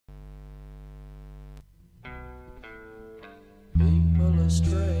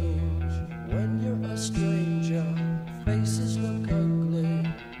strange when you're a stranger. Faces look ugly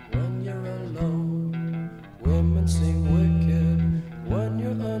when you're alone. Women seem wicked when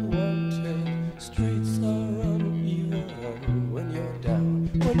you're unwanted. Streets are uneven when you're down.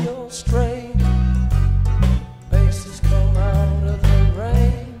 When you're strange, faces come out of the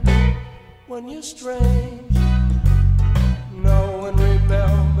rain. When you're strange, no one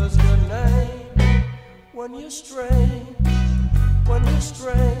remembers your name. When you're strange, when you're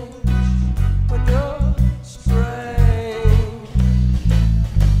strange.